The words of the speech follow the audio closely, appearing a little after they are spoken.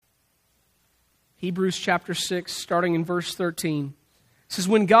Hebrews chapter 6, starting in verse 13. It says,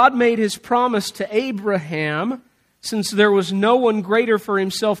 when God made His promise to Abraham, since there was no one greater for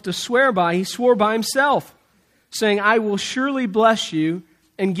himself to swear by, He swore by Himself, saying, I will surely bless you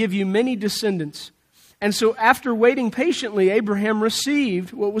and give you many descendants. And so after waiting patiently, Abraham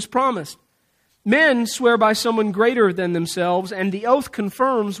received what was promised. Men swear by someone greater than themselves, and the oath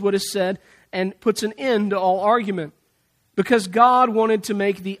confirms what is said and puts an end to all argument. Because God wanted to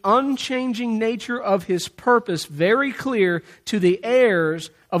make the unchanging nature of His purpose very clear to the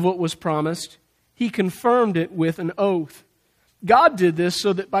heirs of what was promised, He confirmed it with an oath. God did this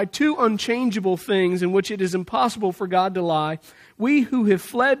so that by two unchangeable things in which it is impossible for God to lie, we who have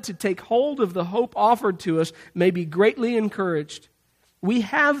fled to take hold of the hope offered to us may be greatly encouraged. We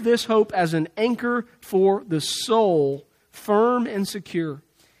have this hope as an anchor for the soul, firm and secure.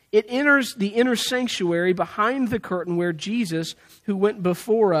 It enters the inner sanctuary behind the curtain where Jesus, who went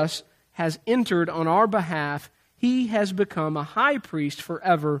before us, has entered on our behalf. He has become a high priest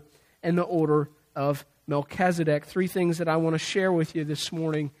forever in the order of Melchizedek. Three things that I want to share with you this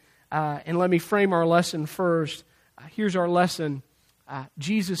morning. And let me frame our lesson first. Here's our lesson.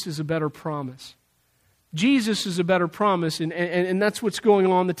 Jesus is a better promise. Jesus is a better promise, and that's what's going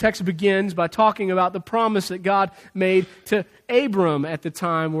on. The text begins by talking about the promise that God made to Abram at the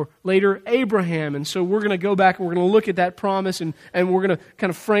time, or later Abraham. And so we're going to go back and we're going to look at that promise, and we're going to kind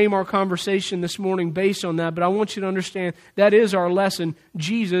of frame our conversation this morning based on that. But I want you to understand that is our lesson.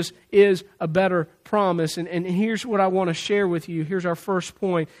 Jesus is a better promise. And here's what I want to share with you. Here's our first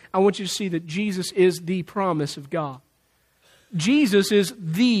point. I want you to see that Jesus is the promise of God. Jesus is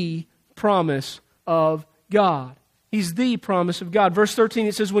the promise of God. He's the promise of God. Verse 13,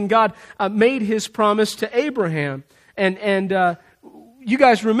 it says, when God made His promise to Abraham, and you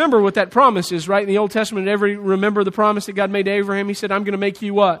guys remember what that promise is, right? In the Old Testament, remember the promise that God made to Abraham? He said, I'm going to make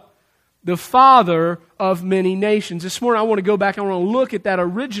you what? The father of many nations. This morning I want to go back and I want to look at that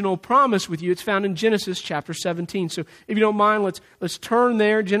original promise with you. It's found in Genesis chapter 17. So if you don't mind, let's turn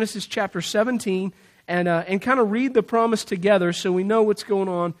there, Genesis chapter 17, and kind of read the promise together so we know what's going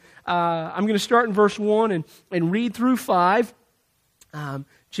on. I'm going to start in verse 1 and read through 5.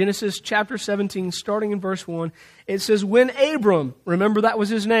 Genesis chapter 17, starting in verse 1. It says, when Abram, remember that was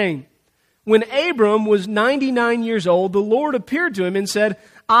his name, when Abram was 99 years old, the Lord appeared to him and said,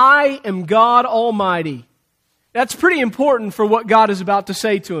 I am God Almighty. That's pretty important for what God is about to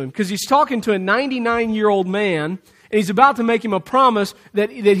say to him, because He's talking to a 99-year-old man, and He's about to make him a promise that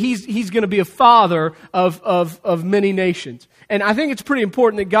he's going to be a father of many nations. And I think it's pretty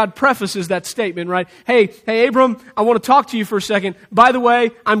important that God prefaces that statement, right? Hey, Abram, I want to talk to you for a second. By the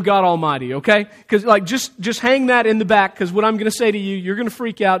way, I'm God Almighty, okay? Because just hang that in the back, because what I'm going to say to you, you're going to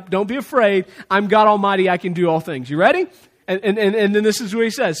freak out. Don't be afraid. I'm God Almighty. I can do all things. You ready? And then this is what He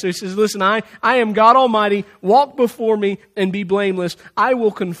says. So He says, listen, I am God Almighty. Walk before me and be blameless. I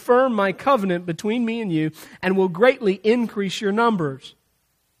will confirm my covenant between me and you and will greatly increase your numbers.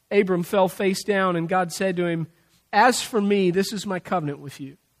 Abram fell face down, and God said to him, as for me, this is my covenant with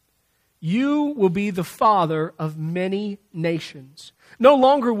you. You will be the father of many nations. No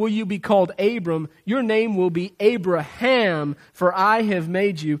longer will you be called Abram. Your name will be Abraham, for I have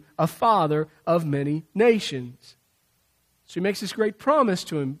made you a father of many nations. So He makes this great promise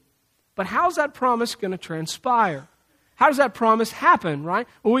to him. But how's that promise going to transpire? How does that promise happen, right?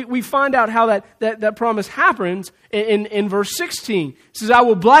 Well, we find out how that promise happens in verse 16. It says, I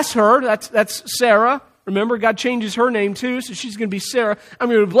will bless her. That's Sarah. Remember, God changes her name too, so she's going to be Sarah. I'm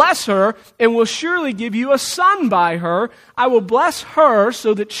going to bless her and will surely give you a son by her. I will bless her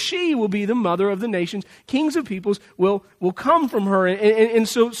so that she will be the mother of the nations. Kings of peoples will come from her. And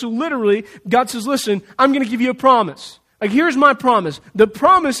so literally, God says, listen, I'm going to give you a promise. Like, here's my promise. The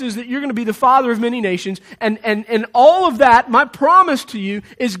promise is that you're going to be the father of many nations, and all of that, my promise to you,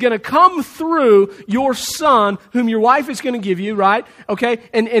 is going to come through your son, whom your wife is going to give you, right? Okay?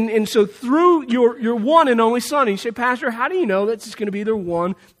 And so through your one and only son. And you say, Pastor, how do you know that it's going to be their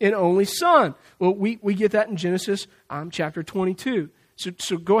one and only son? Well, we get that in Genesis chapter 22.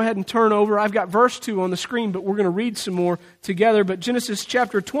 So go ahead and turn over. I've got verse 2 on the screen, but we're going to read some more together. But Genesis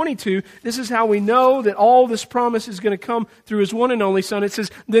chapter 22, this is how we know that all this promise is going to come through His one and only Son. It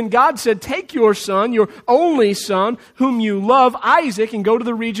says, then God said, take your son, your only son, whom you love, Isaac, and go to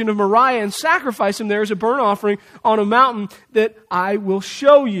the region of Moriah and sacrifice him there as a burnt offering on a mountain that I will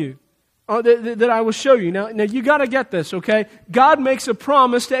show you. That I will show you. Now you got to get this, okay? God makes a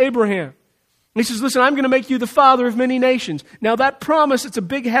promise to Abraham. He says, listen, I'm going to make you the father of many nations. Now that promise, it's a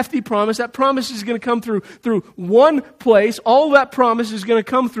big, hefty promise. That promise is going to come through one place. All that promise is going to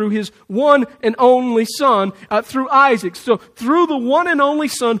come through his one and only son, through Isaac. So through the one and only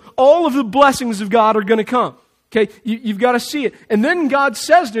son, all of the blessings of God are going to come. Okay, you've got to see it. And then God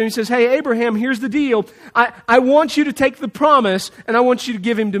says to him, he says, hey, Abraham, here's the deal. I want you to take the promise and I want you to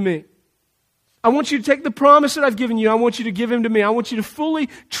give him to me. I want you to take the promise that I've given you. I want you to give him to me. I want you to fully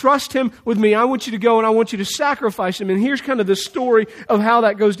trust him with me. I want you to go and I want you to sacrifice him. And here's kind of the story of how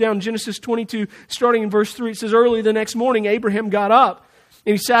that goes down. Genesis 22, starting in verse 3, it says, early the next morning, Abraham got up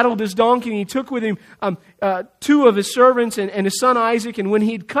and he saddled his donkey and he took with him two of his servants and his son Isaac. And when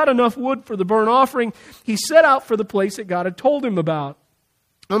he'd cut enough wood for the burnt offering, he set out for the place that God had told him about.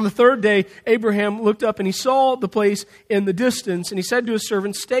 On the third day, Abraham looked up and he saw the place in the distance. And he said to his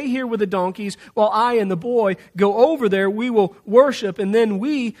servants, stay here with the donkeys while I and the boy go over there. We will worship and then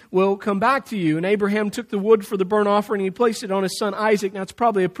we will come back to you. And Abraham took the wood for the burnt offering and he placed it on his son Isaac. Now it's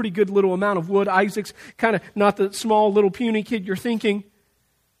probably a pretty good little amount of wood. Isaac's kind of not the small little puny kid you're thinking.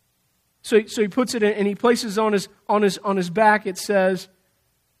 So he puts it in and he places on his back, it says,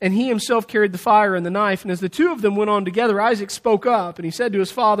 and he himself carried the fire and the knife. And as the two of them went on together, Isaac spoke up and he said to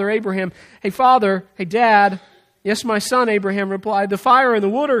his father Abraham, hey father, hey dad. Yes, my son, Abraham replied, the fire and the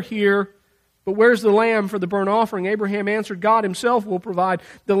wood are here, but where's the lamb for the burnt offering? Abraham answered, God himself will provide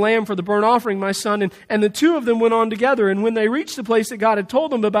the lamb for the burnt offering, my son. And the two of them went on together. And when they reached the place that God had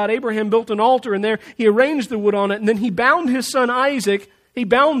told them about, Abraham built an altar and there he arranged the wood on it. And then he bound his son Isaac. He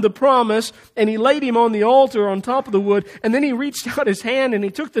bound the promise and he laid him on the altar on top of the wood. And then he reached out his hand and he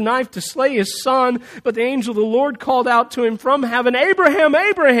took the knife to slay his son. But the angel of the Lord called out to him from heaven, Abraham,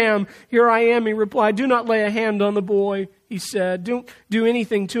 Abraham. Here I am, he replied. Do not lay a hand on the boy, he said. Don't do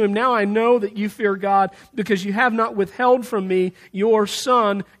anything to him. Now I know that you fear God because you have not withheld from me your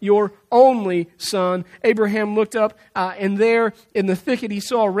son, your only son. Abraham looked up and there in the thicket he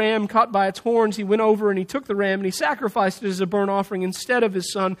saw a ram caught by its horns. He went over and he took the ram and he sacrificed it as a burnt offering instead of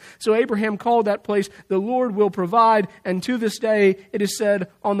his son. So Abraham called that place, the Lord will provide. And to this day it is said,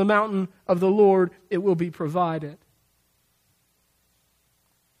 on the mountain of the Lord it will be provided.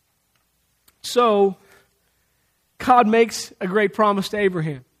 So God makes a great promise to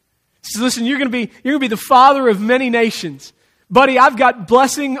Abraham. He says, listen, you're going to be the father of many nations. Buddy, I've got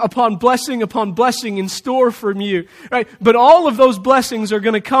blessing upon blessing upon blessing in store for you. Right? But all of those blessings are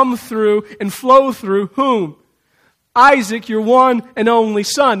going to come through and flow through whom? Isaac, your one and only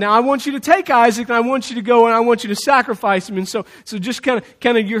son. Now, I want you to take Isaac and I want you to go and I want you to sacrifice him. And so just kind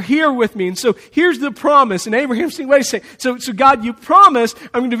of, you're here with me. And so here's the promise. And Abraham's saying, wait a second. So God, you promised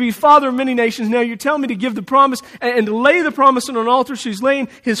I'm going to be father of many nations. Now you're telling me to give the promise and to lay the promise on an altar. So he's laying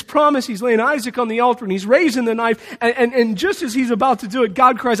his promise. He's laying Isaac on the altar and he's raising the knife. And just as he's about to do it,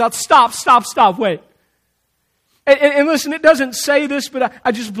 God cries out, stop, wait. And listen, it doesn't say this, but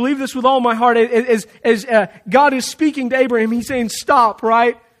I just believe this with all my heart. As God is speaking to Abraham, he's saying, stop,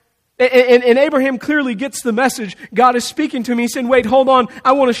 right? And Abraham clearly gets the message. God is speaking to him. He's saying, wait, hold on.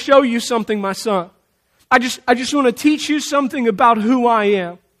 I want to show you something, my son. I just want to teach you something about who I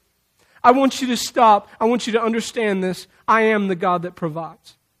am. I want you to stop. I want you to understand this. I am the God that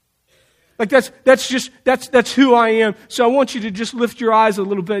provides. Like that's who I am. So I want you to just lift your eyes a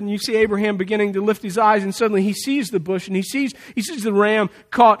little bit, and you see Abraham beginning to lift his eyes, and suddenly he sees the bush, and he sees the ram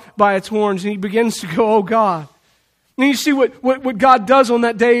caught by its horns, and he begins to go, oh God. And you see what God does on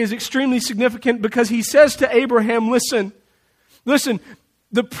that day is extremely significant because he says to Abraham, listen,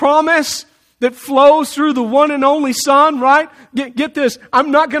 the promise that flows through the one and only son, right? Get this,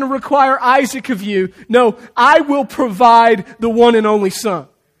 I'm not going to require Isaac of you. No, I will provide the one and only son.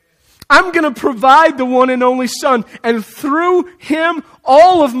 I'm going to provide the one and only son, and through him,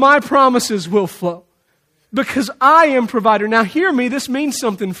 all of my promises will flow. Because I am provider. Now hear me, this means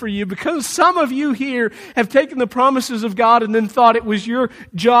something for you, because some of you here have taken the promises of God and then thought it was your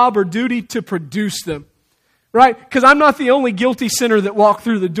job or duty to produce them. Right? Because I'm not the only guilty sinner that walked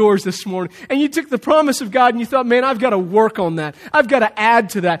through the doors this morning. And you took the promise of God and you thought, man, I've got to work on that. I've got to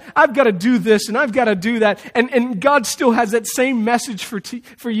add to that. I've got to do this and I've got to do that. And God still has that same message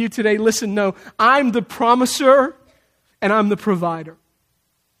for you today. Listen, no, I'm the promiser and I'm the provider.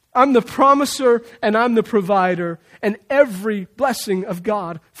 I'm the promiser and I'm the provider. And every blessing of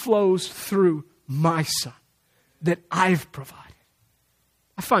God flows through my son that I've provided.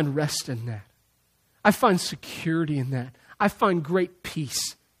 I find rest in that. I find security in that. I find great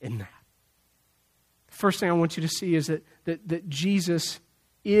peace in that. First thing I want you to see is that Jesus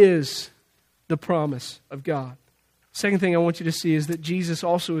is the promise of God. Second thing I want you to see is that Jesus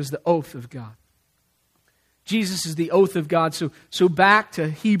also is the oath of God. Jesus is the oath of God. So back to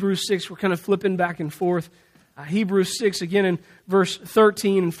Hebrews 6, we're kind of flipping back and forth. Hebrews 6, again in verse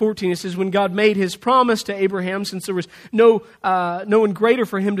 13 and 14, it says, when God made his promise to Abraham, since there was no one greater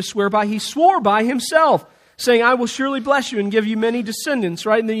for him to swear by, he swore by himself, saying, I will surely bless you and give you many descendants,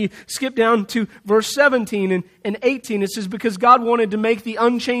 right? And then you skip down to verse 17 and 18. It says, because God wanted to make the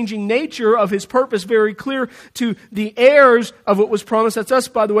unchanging nature of his purpose very clear to the heirs of what was promised, that's us,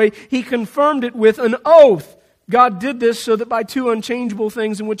 by the way, he confirmed it with an oath. God did this so that by two unchangeable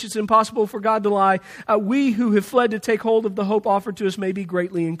things in which it's impossible for God to lie, we who have fled to take hold of the hope offered to us may be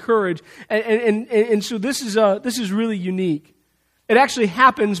greatly encouraged. And so this is really unique. It actually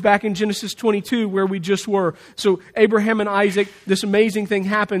happens back in Genesis 22 where we just were. So Abraham and Isaac, this amazing thing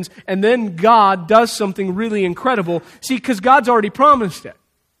happens, and then God does something really incredible. See, because God's already promised it.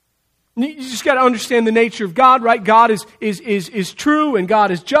 You just got to understand the nature of God, right? God is true, and God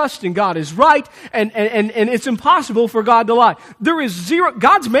is just, and God is right, and it's impossible for God to lie.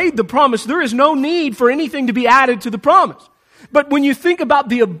 God's made the promise. There is no need for anything to be added to the promise. But when you think about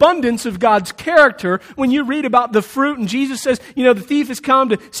the abundance of God's character, when you read about the fruit, and Jesus says, the thief has come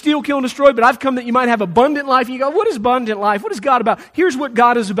to steal, kill, and destroy, but I've come that you might have abundant life. And you go, what is abundant life? What is God about? Here's what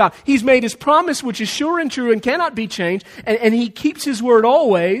God is about. He's made his promise, which is sure and true and cannot be changed, and he keeps his word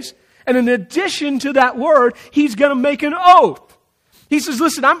always. And in addition to that word, he's going to make an oath. He says,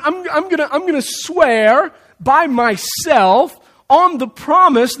 listen, I'm going to swear by myself on the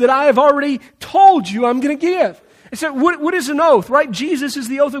promise that I have already told you I'm going to give. And so what is an oath, right? Jesus is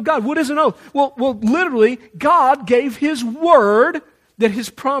the oath of God. What is an oath? Well, literally, God gave his word that his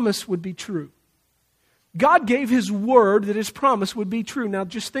promise would be true. God gave his word that his promise would be true. Now,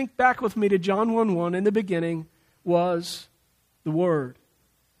 just think back with me to John 1:1. In the beginning was the Word.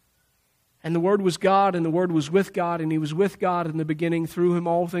 And the Word was God, and the Word was with God, and he was with God in the beginning. Through him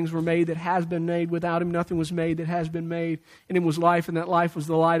all things were made that has been made. Without him nothing was made that has been made. In him was life, and that life was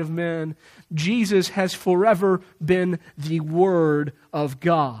the light of men. Jesus has forever been the Word of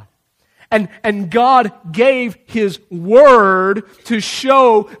God. And God gave his word to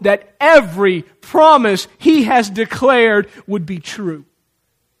show that every promise he has declared would be true.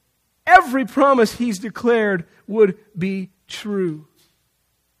 Every promise he's declared would be true.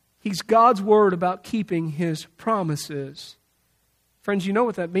 He's God's word about keeping his promises. Friends, you know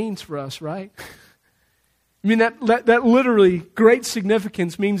what that means for us, right? I mean, that literally great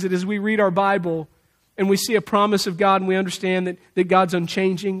significance means that as we read our Bible and we see a promise of God and we understand that God's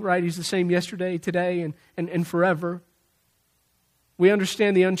unchanging, right? He's the same yesterday, today, and forever. We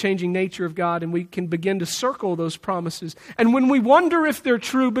understand the unchanging nature of God and we can begin to circle those promises. And when we wonder if they're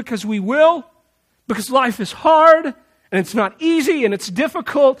true, because we will, because life is hard, and it's not easy, and it's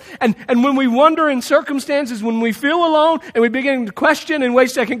difficult. And when we wonder in circumstances, when we feel alone, and we begin to question, and wait a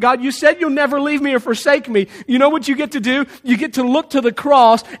second, God, you said you'll never leave me or forsake me. You know what you get to do? You get to look to the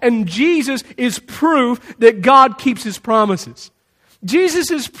cross, and Jesus is proof that God keeps his promises. Jesus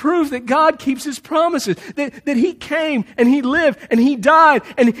is proof that God keeps his promises, that he came and he lived and he died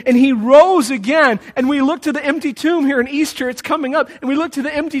and he rose again. And we look to the empty tomb here in Easter, it's coming up, and we look to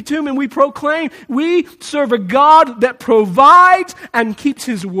the empty tomb and we proclaim, we serve a God that provides and keeps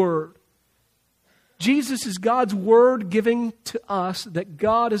his word. Jesus is God's word giving to us that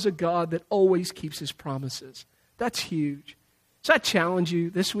God is a God that always keeps his promises. That's huge. So I challenge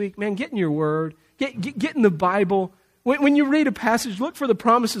you this week, man, get in your word, get in the Bible. When you read a passage, look for the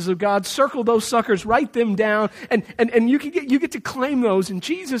promises of God, circle those suckers, write them down, and you get to claim those in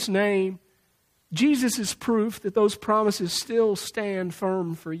Jesus' name. Jesus is proof that those promises still stand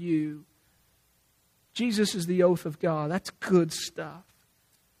firm for you. Jesus is the oath of God. That's good stuff.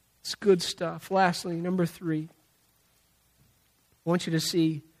 It's good stuff. Lastly, number 3, I want you to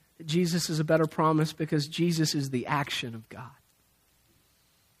see that Jesus is a better promise because Jesus is the action of God.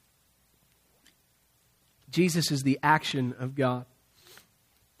 Jesus is the action of God.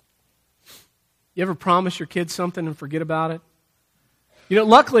 You ever promise your kids something and forget about it?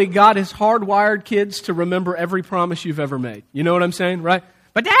 Luckily, God has hardwired kids to remember every promise you've ever made. You know what I'm saying, right?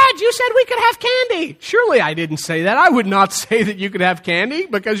 But Dad, you said we could have candy. Surely I didn't say that. I would not say that you could have candy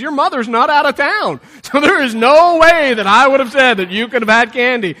because your mother's not out of town. So there is no way that I would have said that you could have had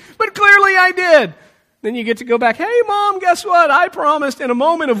candy. But clearly I did. Then you get to go back, hey Mom, guess what? I promised in a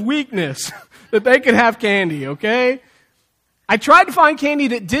moment of weakness that they could have candy, okay? I tried to find candy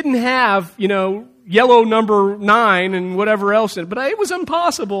that didn't have, yellow number 9 and whatever else in it, but it was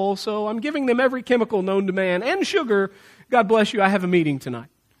impossible, so I'm giving them every chemical known to man and sugar. God bless you, I have a meeting tonight.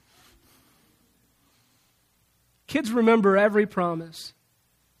 Kids remember every promise.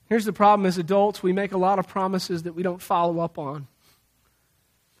 Here's the problem as adults, we make a lot of promises that we don't follow up on.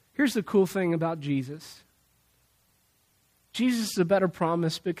 Here's the cool thing about Jesus. Jesus is a better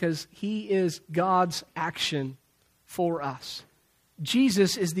promise because he is God's action for us.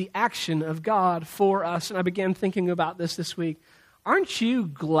 Jesus is the action of God for us. And I began thinking about this week. Aren't you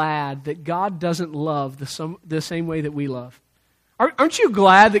glad that God doesn't love the same way that we love? Aren't you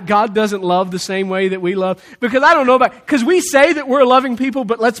glad that God doesn't love the same way that we love? Because I don't know because we say that we're loving people,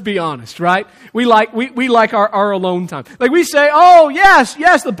 but let's be honest, right? We like our alone time. Like we say, oh, yes,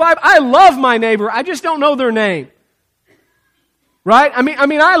 the Bible, I love my neighbor, I just don't know their name. Right? I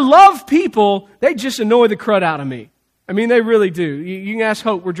mean, I love people, they just annoy the crud out of me. I mean, they really do. You can ask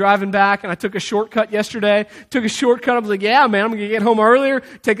Hope. We're driving back, and I took a shortcut yesterday. I was like, yeah, man, I'm going to get home earlier.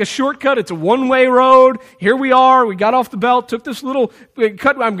 Take a shortcut. It's a one-way road. Here we are. We got off the belt, took this little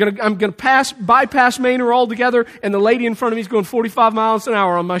cut. I'm going to bypass Manor altogether, and the lady in front of me is going 45 miles an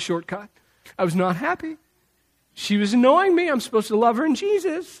hour on my shortcut. I was not happy. She was annoying me. I'm supposed to love her in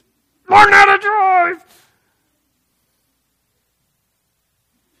Jesus. Learn how to drive.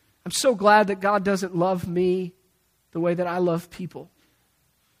 I'm so glad that God doesn't love me the way that I love people.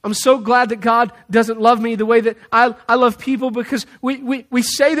 I'm so glad that God doesn't love me the way that I love people, because we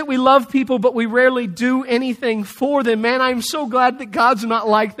say that we love people, but we rarely do anything for them. Man, I'm so glad that God's not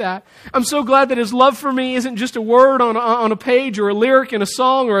like that. I'm so glad that His love for me isn't just a word on a page or a lyric in a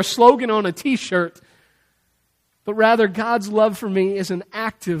song or a slogan on a t-shirt. But rather, God's love for me is an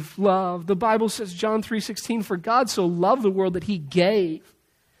active love. The Bible says, John 3:16, for God so loved the world that He gave.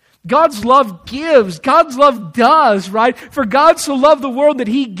 God's love gives. God's love does, right? For God so loved the world that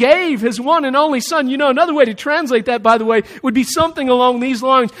He gave His one and only Son. You know, another way to translate that, by the way, would be something along these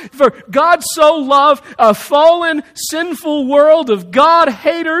lines. For God so loved a fallen, sinful world of God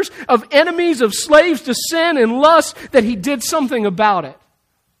haters, of enemies, of slaves to sin and lust, that He did something about it.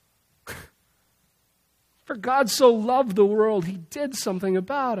 For God so loved the world, He did something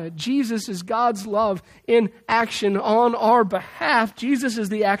about it. Jesus is God's love in action on our behalf. Jesus is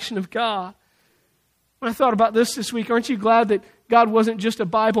the action of God. When I thought about this week, aren't you glad that God wasn't just a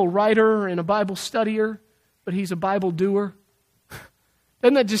Bible writer and a Bible studier, but He's a Bible doer?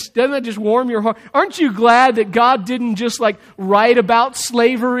 Doesn't that just warm your heart? Aren't you glad that God didn't just like write about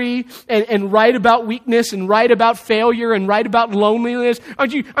slavery and write about weakness and write about failure and write about loneliness?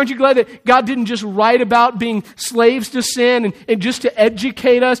 Aren't you glad that God didn't just write about being slaves to sin and just to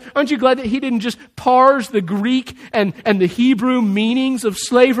educate us? Aren't you glad that He didn't just parse the Greek and the Hebrew meanings of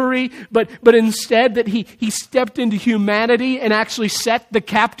slavery, but instead that He stepped into humanity and actually set the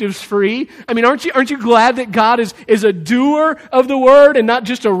captives free? I mean, aren't you glad that God is a doer of the word and not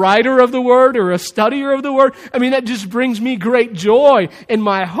just a writer of the word or a studier of the word? I mean, that just brings me great joy in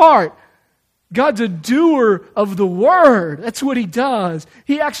my heart. God's a doer of the word. That's what He does.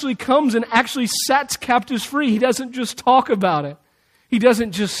 He actually comes and actually sets captives free. He doesn't just talk about it. He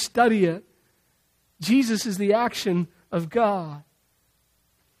doesn't just study it. Jesus is the action of God.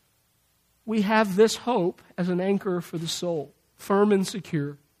 We have this hope as an anchor for the soul, firm and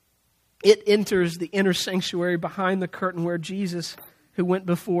secure. It enters the inner sanctuary behind the curtain where Jesus, who went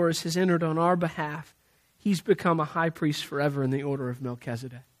before us, has entered on our behalf. He's become a high priest forever in the order of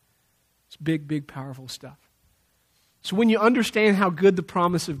Melchizedek. It's big, big, powerful stuff. So when you understand how good the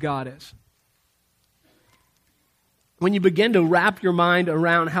promise of God is, when you begin to wrap your mind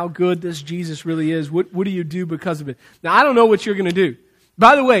around how good this Jesus really is, what do you do because of it? Now, I don't know what you're going to do.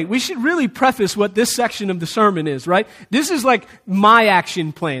 By the way, we should really preface what this section of the sermon is, right? This is like my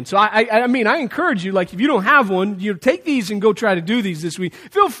action plan. So I mean, I encourage you, like if you don't have one, you take these and go try to do these this week.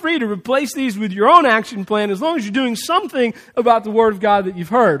 Feel free to replace these with your own action plan as long as you're doing something about the Word of God that you've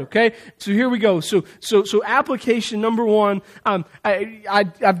heard, okay? So here we go. So application number one,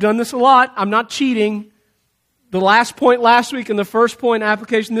 I've done this a lot. I'm not cheating. The last point last week and the first point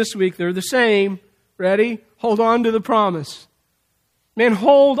application this week, they're the same. Ready? Hold on to the promise. Man,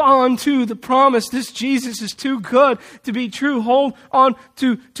 hold on to the promise. This Jesus is too good to be true. Hold on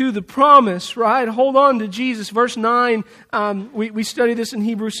to the promise, right? Hold on to Jesus. Verse 9, we studied this in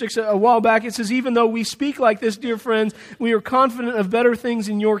Hebrews 6 a while back. It says, even though we speak like this, dear friends, we are confident of better things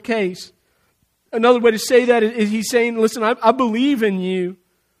in your case. Another way to say that is he's saying, listen, I believe in you.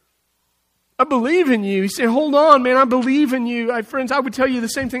 I believe in you. He said, hold on, man, I believe in you. Friends, I would tell you the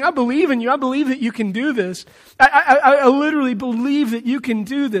same thing. I believe in you. I believe that you can do this. I literally believe that you can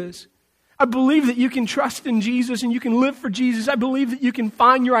do this. I believe that you can trust in Jesus and you can live for Jesus. I believe that you can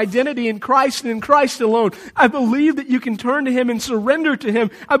find your identity in Christ and in Christ alone. I believe that you can turn to Him and surrender to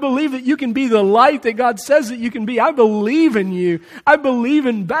Him. I believe that you can be the light that God says that you can be. I believe in you. I believe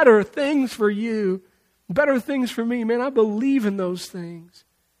in better things for you. Better things for me, man. I believe in those things.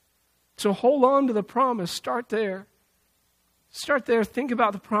 So hold on to the promise. Start there. Start there. Think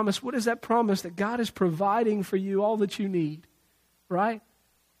about the promise. What is that promise? That God is providing for you all that you need, right?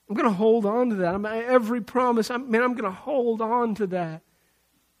 I'm going to hold on to that. Every promise, I'm going to hold on to that.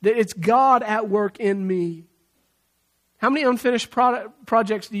 That it's God at work in me. How many unfinished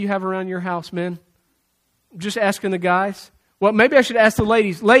projects do you have around your house, men? I'm just asking the guys. Well, maybe I should ask the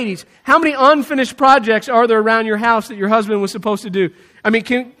ladies. Ladies, how many unfinished projects are there around your house that your husband was supposed to do? I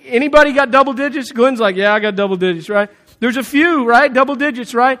mean, anybody got double digits? Glenn's like, yeah, I got double digits, right? There's a few, right? Double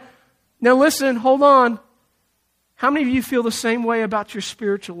digits, right? Now listen, hold on. How many of you feel the same way about your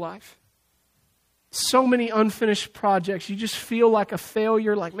spiritual life? So many unfinished projects. You just feel like a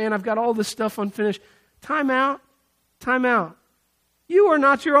failure, like, man, I've got all this stuff unfinished. Time out. Time out. You are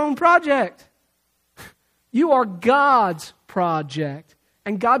not your own project. You are God's project.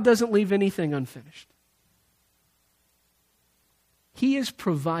 And God doesn't leave anything unfinished. He is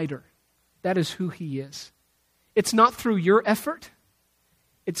provider. That is who He is. It's not through your effort.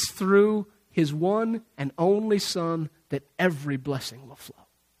 It's through His one and only Son that every blessing will flow.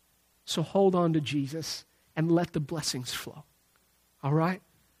 So hold on to Jesus and let the blessings flow. All right?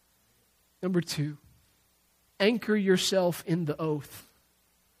 Number 2, anchor yourself in the oath.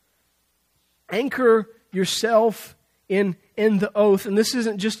 Anchor yourself in the oath. And this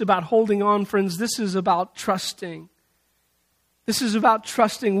isn't just about holding on, friends. This is about trusting. This is about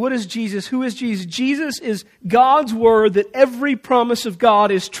trusting. What is Jesus? Who is Jesus? Jesus is God's word that every promise of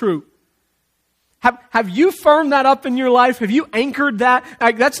God is true. Have you firmed that up in your life? Have you anchored that?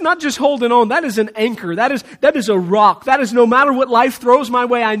 Like, that's not just holding on. That is an anchor. That is a rock. That is no matter what life throws my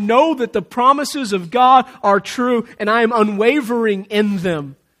way, I know that the promises of God are true and I am unwavering in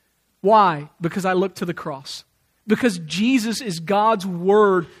them. Why? Because I look to the cross. Because Jesus is God's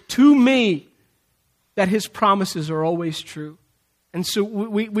word to me that His promises are always true. And so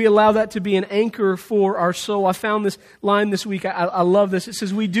we allow that to be an anchor for our soul. I found this line this week. I love this. It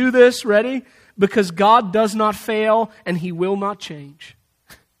says, we do this, ready? Because God does not fail and He will not change.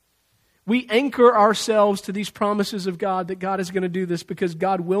 We anchor ourselves to these promises of God that God is going to do this because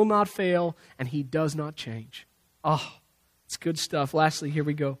God will not fail and He does not change. Oh, it's good stuff. Lastly, here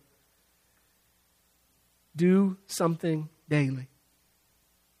we go. Do something daily.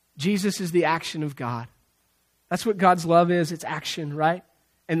 Jesus is the action of God. That's what God's love is. It's action, right?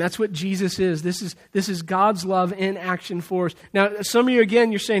 And that's what Jesus is. This is God's love in action for us. Now, some of you,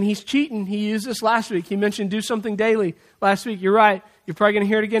 again, you're saying He's cheating. He used this last week. He mentioned do something daily last week. You're right. You're probably going to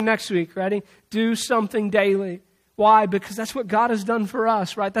hear it again next week. Ready? Do something daily. Why? Because that's what God has done for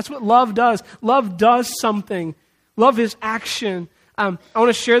us, right? That's what love does. Love does something. Love is action. I want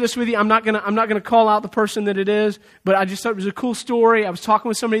to share this with you. I'm not gonna call out the person that it is, but I just thought it was a cool story. I was talking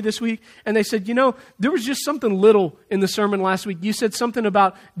with somebody this week, and they said, there was just something little in the sermon last week. You said something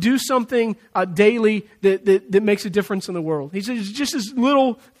about do something daily that makes a difference in the world. He said, it's just this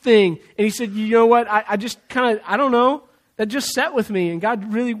little thing. And he said, you know what? I just I don't know. That just sat with me, and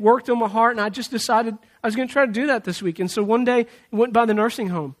God really worked on my heart, and I just decided I was going to try to do that this week. And so one day, I went by the nursing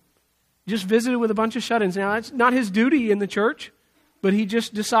home. Just visited with a bunch of shut-ins. Now, that's not his duty in the church. But he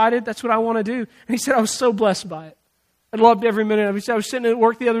just decided that's what I want to do. And he said, I was so blessed by it. I loved every minute of it. I was sitting at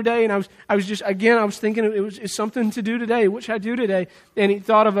work the other day, and I was thinking it's something to do today. What should I do today? And he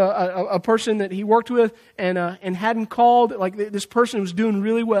thought of a person that he worked with and hadn't called. Like this person was doing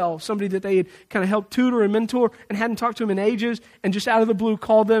really well. Somebody that they had kind of helped tutor and mentor and hadn't talked to him in ages. And just out of the blue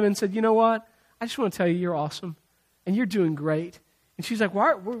called them and said, you know what? I just want to tell you you're awesome. And you're doing great. And she's like,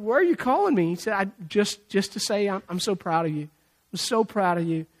 why are you calling me? He said, just to say I'm so proud of you. I'm so proud of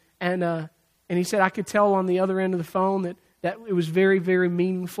you. And he said, I could tell on the other end of the phone that it was very, very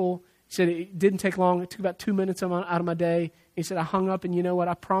meaningful. He said, it didn't take long. It took about 2 minutes out of my day. He said, I hung up, and you know what?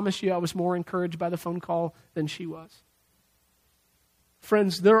 I promise you I was more encouraged by the phone call than she was.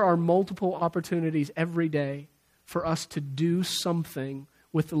 Friends, there are multiple opportunities every day for us to do something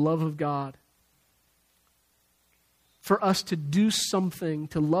with the love of God. For us to do something,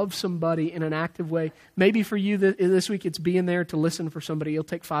 to love somebody in an active way. Maybe for you this week it's being there to listen for somebody. It'll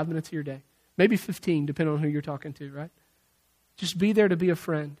take 5 minutes of your day. Maybe 15, depending on who you're talking to, right? Just be there to be a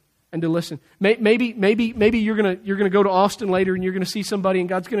friend and to listen. Maybe you're gonna go to Austin later and you're gonna see somebody and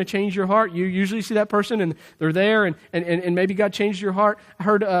God's gonna change your heart. You usually see that person and they're there and maybe God changed your heart. I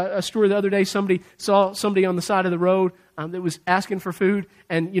heard a story the other day. Somebody saw somebody on the side of the road that was asking for food,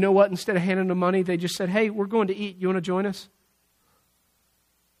 and you know what? Instead of handing them money, they just said, "Hey, we're going to eat. You want to join us?"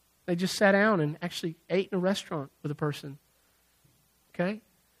 They just sat down and actually ate in a restaurant with a person. Okay?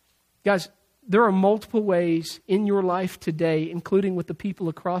 Guys, there are multiple ways in your life today, including with the people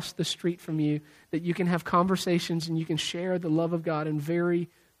across the street from you, that you can have conversations and you can share the love of God in very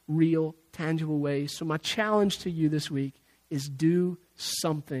real, tangible ways. So my challenge to you this week is do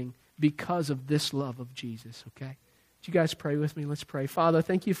something because of this love of Jesus, okay? Would you guys pray with me? Let's pray. Father,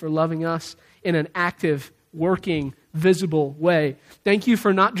 thank you for loving us in an active, working, visible way. Thank you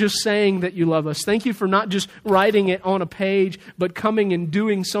for not just saying that you love us. Thank you for not just writing it on a page, but coming and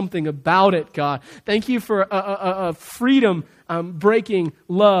doing something about it, God. Thank you for a freedom breaking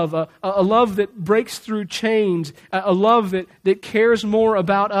love, a love that breaks through chains, a love that cares more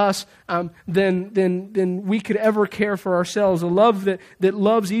about us than we could ever care for ourselves, a love that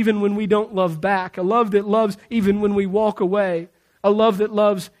loves even when we don't love back, a love that loves even when we walk away, a love that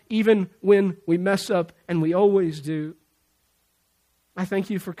loves even when we mess up, and we always do. I thank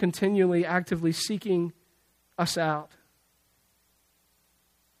you for continually, actively seeking us out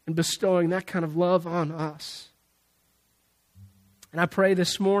and bestowing that kind of love on us. And I pray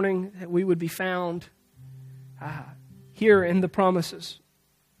this morning that we would be found here in the promises.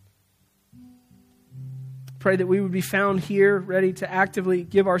 Pray that we would be found here ready to actively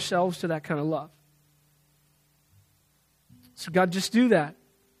give ourselves to that kind of love. So God, just do that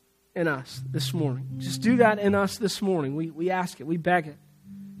in us this morning. Just do that in us this morning. We ask it. We beg it.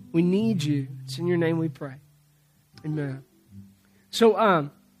 We need you. It's in your name we pray. Amen.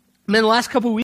 So, the last couple of weeks,